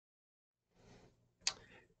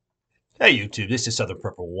Hey YouTube, this is Southern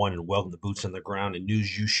Prepper One, and welcome to Boots on the Ground and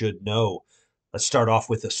news you should know. Let's start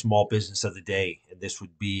off with a small business of the day, and this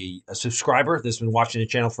would be a subscriber that's been watching the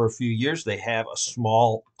channel for a few years. They have a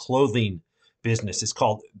small clothing business. It's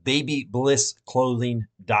called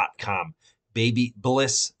babyblissclothing.com.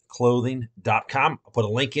 Babyblissclothing.com. I'll put a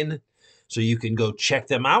link in so you can go check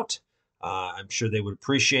them out. I'm sure they would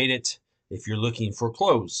appreciate it if you're looking for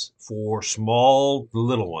clothes for small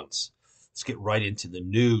little ones. Let's get right into the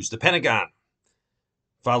news. The Pentagon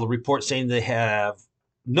filed a report saying they have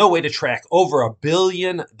no way to track over $1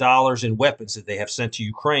 billion in weapons that they have sent to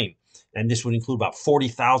Ukraine. And this would include about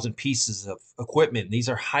 40,000 pieces of equipment. These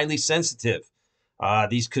are highly sensitive.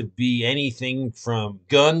 These could be anything from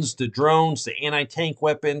guns to drones to anti-tank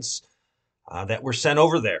weapons that were sent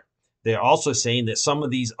over there. They're also saying that some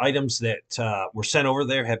of these items that were sent over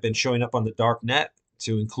there have been showing up on the dark net,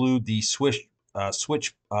 to include the switchblade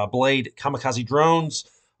kamikaze drones,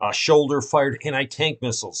 shoulder-fired anti-tank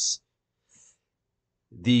missiles.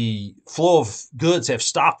 The flow of goods have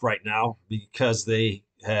stopped right now because they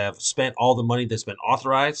have spent all the money that's been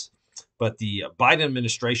authorized, but the Biden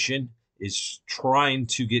administration is trying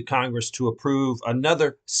to get Congress to approve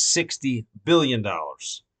another $60 billion.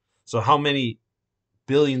 So how many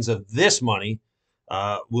billions of this money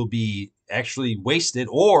will be actually wasted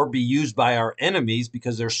or be used by our enemies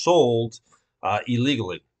because they're sold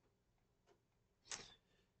illegally?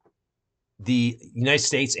 The United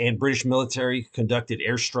States and British military conducted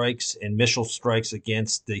airstrikes and missile strikes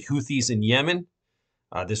against the Houthis in Yemen.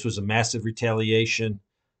 This was a massive retaliation.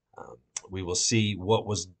 We will see what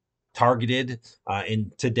was targeted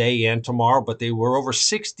in today and tomorrow, but they were over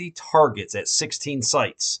 60 targets at 16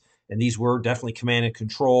 sites. And these were definitely command and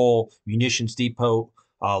control, munitions depot,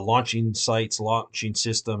 launching sites, launching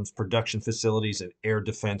systems, production facilities, and air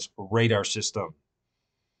defense radar system.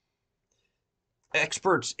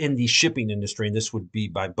 Experts in the shipping industry, and this would be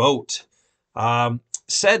by boat,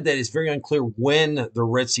 said that it's very unclear when the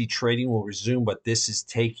Red Sea trading will resume, but this is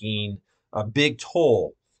taking a big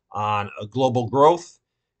toll on global growth,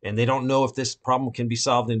 and they don't know if this problem can be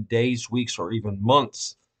solved in days, weeks, or even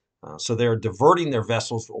months. So they're diverting their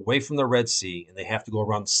vessels away from the Red Sea, and they have to go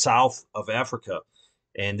around south of Africa.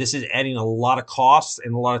 And this is adding a lot of costs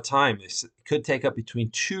and a lot of time. It could take up between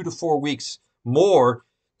 2 to 4 weeks more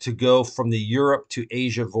to go from the Europe to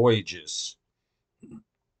Asia voyages.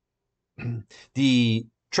 The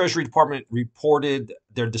Treasury Department reported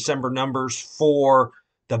their December numbers for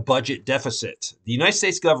the budget deficit. The United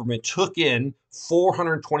States government took in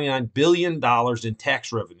 $429 billion in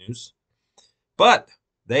tax revenues, but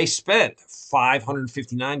they spent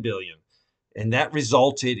 $559 billion, and that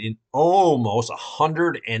resulted in almost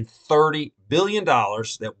 $130 billion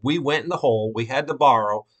that we went in the hole. We had to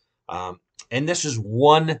borrow, and this is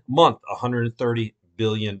 1 month, $130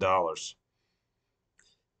 billion.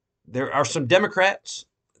 There are some Democrats.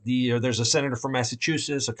 There's a senator from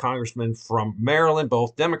Massachusetts, a congressman from Maryland,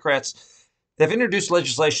 both Democrats. They've introduced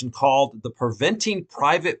legislation called the Preventing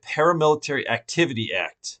Private Paramilitary Activity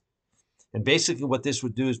Act. And basically what this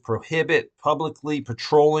would do is prohibit publicly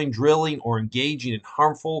patrolling, drilling, or engaging in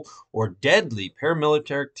harmful or deadly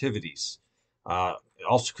paramilitary activities. It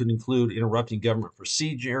also could include interrupting government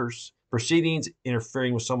proceedings,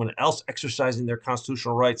 interfering with someone else exercising their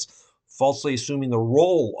constitutional rights, falsely assuming the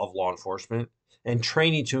role of law enforcement, and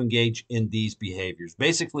training to engage in these behaviors.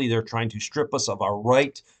 Basically, they're trying to strip us of our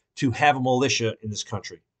right to have a militia in this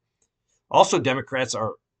country. Also, Democrats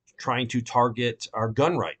are trying to target our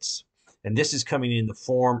gun rights, and this is coming in the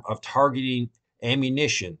form of targeting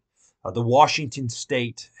ammunition. The Washington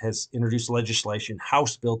state has introduced legislation,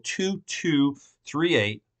 House Bill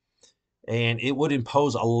 2238, and it would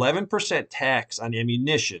impose 11% tax on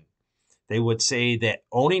ammunition. They would say that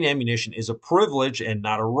owning ammunition is a privilege and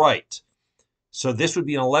not a right. So this would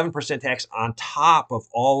be an 11% tax on top of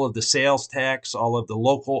all of the sales tax, all of the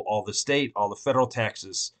local, all the state, all the federal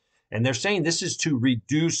taxes. And they're saying this is to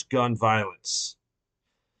reduce gun violence.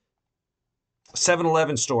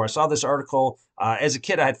 7-Eleven store. I saw this article. As a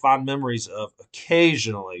kid, I had fond memories of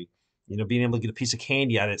occasionally, being able to get a piece of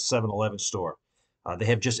candy out at 7-Eleven store. They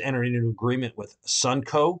have just entered into an agreement with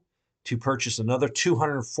Sunco to purchase another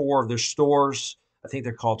 204 of their stores. I think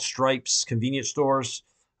they're called Stripes convenience stores.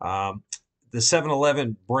 The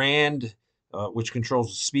 7-Eleven brand, which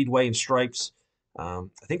controls the Speedway and Stripes, I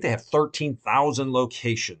think they have 13,000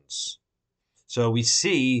 locations. So we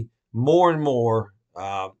see more and more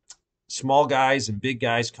small guys and big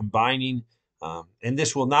guys combining, and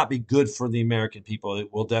this will not be good for the American people.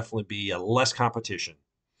 It will definitely be less competition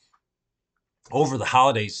over the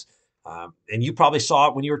holidays. And you probably saw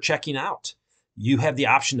it when you were checking out. You have the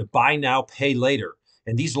option to buy now, pay later.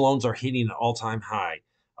 and these loans are hitting an all-time high.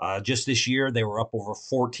 Just this year, they were up over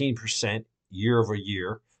 14% year over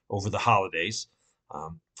year over the holidays.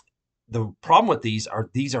 Um, the problem with these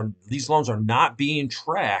loans are not being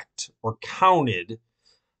tracked or counted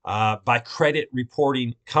by credit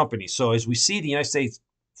reporting companies. So as we see, the United States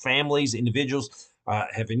families, individuals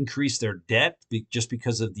have increased their debt just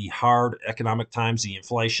because of the hard economic times, the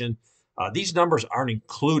inflation. These numbers aren't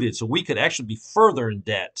included, so we could actually be further in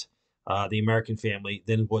debt, the American family,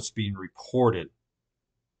 than what's being reported.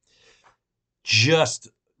 Just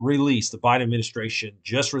released, the Biden administration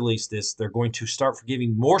just released this. They're going to start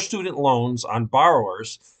forgiving more student loans on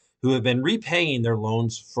borrowers who have been repaying their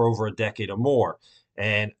loans for over a decade or more,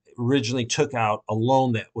 and originally took out a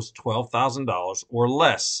loan that was $12,000 or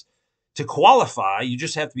less. To qualify, you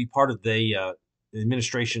just have to be part of the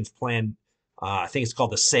administration's plan. I think it's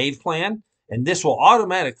called the SAVE plan. And this will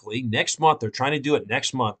automatically, next month, they're trying to do it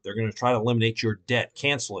next month. They're going to try to eliminate your debt,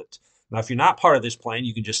 cancel it. Now, if you're not part of this plan,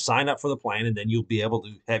 you can just sign up for the plan and then you'll be able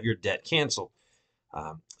to have your debt canceled.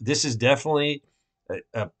 This is definitely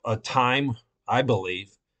a time, I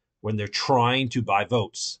believe, when they're trying to buy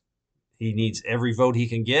votes. He needs every vote he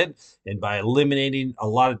can get, and by eliminating a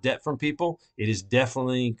lot of debt from people, it is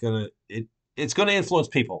definitely it's going to influence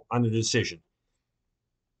people on the decision.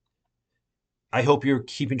 I hope you're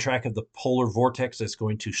keeping track of the polar vortex that's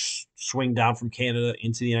going to swing down from Canada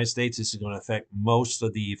into the United States. This is going to affect most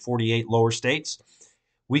of the 48 lower states.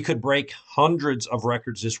 We could break hundreds of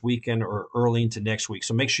records this weekend or early into next week.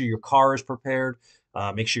 So make sure your car is prepared.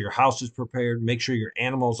 Make sure your house is prepared. Make sure your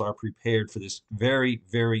animals are prepared for this very,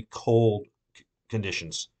 very cold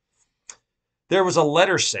conditions. There was a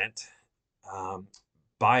letter sent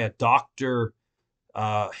by a Dr.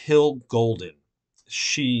 Hill Golden.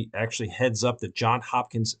 She actually heads up the Johns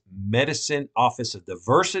Hopkins Medicine Office of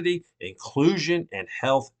Diversity, Inclusion, and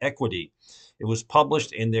Health Equity. It was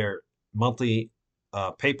published in their monthly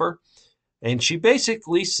paper, and she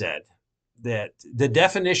basically said that the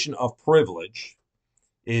definition of privilege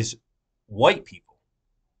is white people,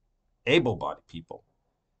 able-bodied people,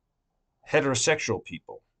 heterosexual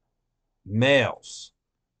people, males,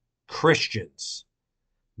 Christians,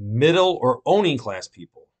 middle or owning class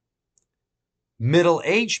people,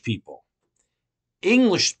 middle-aged people,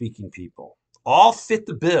 English-speaking people, all fit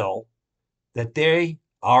the bill that they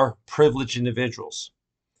are privileged individuals.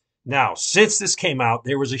 Now, since this came out,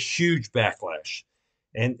 there was a huge backlash,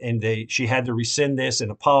 and she had to rescind this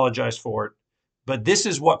and apologize for it. But this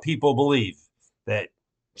is what people believe, that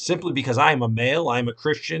simply because I am a male, I'm a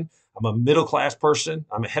Christian, I'm a middle-class person,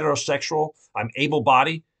 I'm a heterosexual, I'm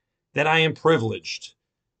able-bodied, then I am privileged.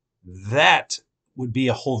 That would be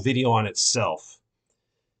a whole video on itself.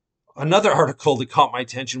 Another article that caught my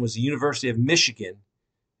attention was the University of Michigan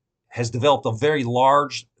has developed a very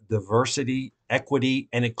large diversity, equity,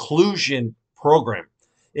 and inclusion program.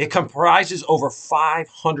 It comprises over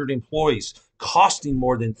 500 employees, costing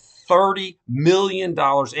more than $30 million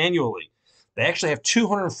annually. They actually have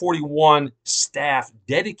 241 staff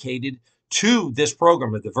dedicated to this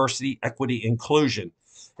program of diversity, equity, inclusion.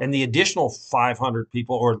 And the additional 500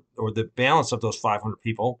 people, or the balance of those 500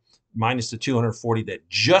 people, minus the 240 that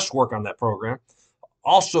just work on that program,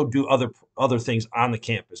 also do other things on the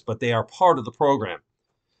campus, but they are part of the program.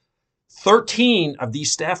 13 of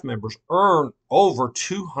these staff members earn over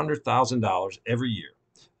 $200,000 every year.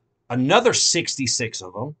 Another 66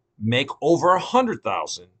 of them make over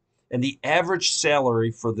 $100,000, and the average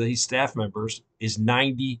salary for these staff members is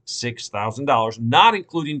 $96,000, not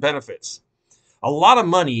including benefits. A lot of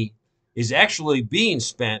money is actually being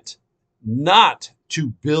spent not to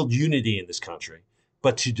build unity in this country,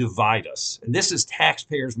 but to divide us. And this is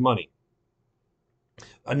taxpayers' money.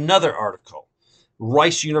 Another article,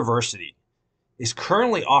 Rice University is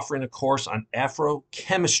currently offering a course on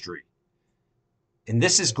Afrochemistry. And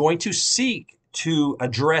this is going to seek to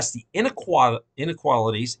address the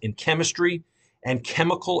inequalities in chemistry and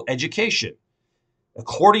chemical education.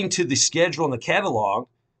 According to the schedule in the catalog,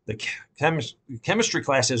 the chemistry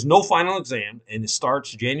class has no final exam, and it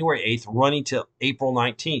starts January 8th, running till April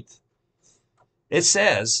 19th. It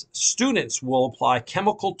says students will apply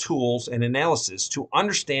chemical tools and analysis to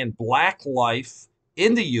understand Black life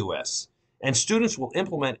in the U.S., and students will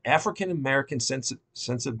implement African American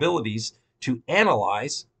sensibilities to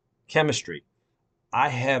analyze chemistry. I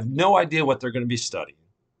have no idea what they're going to be studying,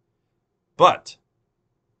 but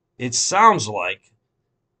it sounds like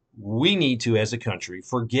we need to, as a country,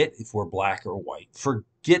 forget if we're black or white,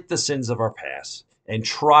 forget the sins of our past, and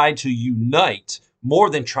try to unite more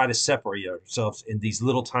than try to separate ourselves in these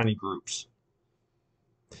little tiny groups.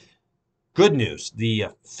 Good news, the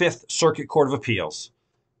Fifth Circuit Court of Appeals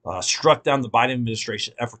struck down the Biden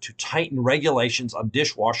administration's effort to tighten regulations on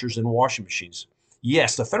dishwashers and washing machines.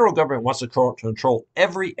 Yes, the federal government wants to control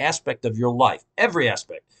every aspect of your life, every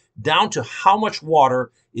aspect, down to how much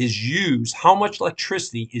water is used, how much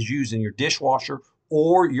electricity is used in your dishwasher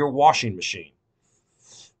or your washing machine.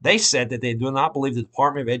 They said that they do not believe the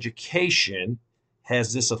Department of Education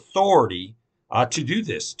has this authority to do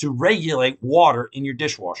this, to regulate water in your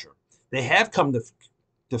dishwasher. They have come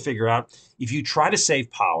to figure out if you try to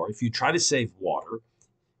save power, if you try to save water,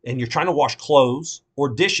 and you're trying to wash clothes or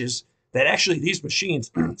dishes, that actually these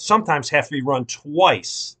machines sometimes have to be run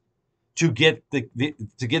twice to get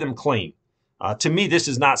them clean. To me, this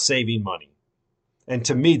is not saving money, and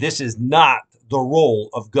to me, this is not the role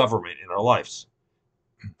of government in our lives.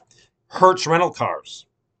 Hertz Rental Cars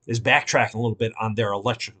is backtracking a little bit on their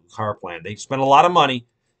electric car plan. They spent a lot of money,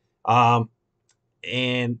 and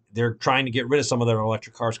they're trying to get rid of some of their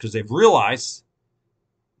electric cars because they've realized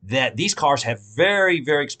that these cars have very,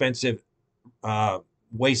 very expensive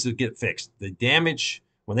ways to get fixed. The damage,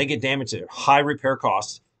 when they get damaged, they're high repair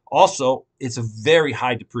costs. Also, it's a very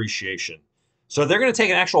high depreciation. So they're going to take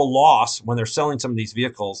an actual loss when they're selling some of these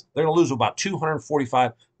vehicles. They're going to lose about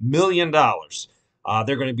 $245 million.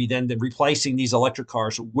 They're going to be then replacing these electric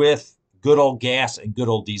cars with good old gas and good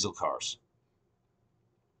old diesel cars.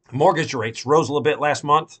 Mortgage rates rose a little bit last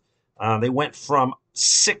month. They went from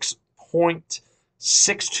 6.62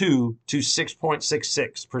 to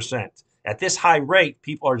 6.66%. At this high rate,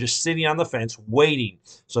 people are just sitting on the fence waiting.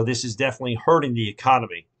 So this is definitely hurting the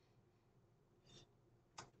economy.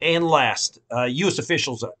 And last, U.S.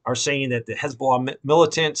 officials are saying that the Hezbollah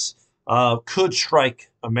militants could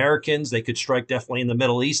strike Americans. They could strike definitely in the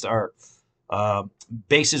Middle East, our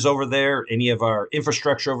bases over there, any of our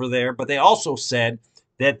infrastructure over there. But they also said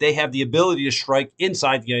that they have the ability to strike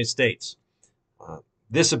inside the United States.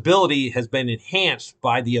 This ability has been enhanced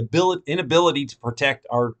by the inability to protect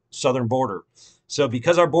our southern border. So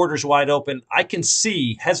because our border is wide open, I can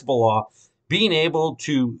see Hezbollah being able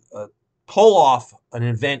to pull off an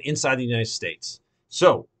event inside the United States.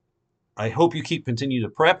 So I hope you continue to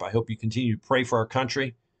prep. I hope you continue to pray for our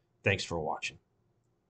country. Thanks for watching.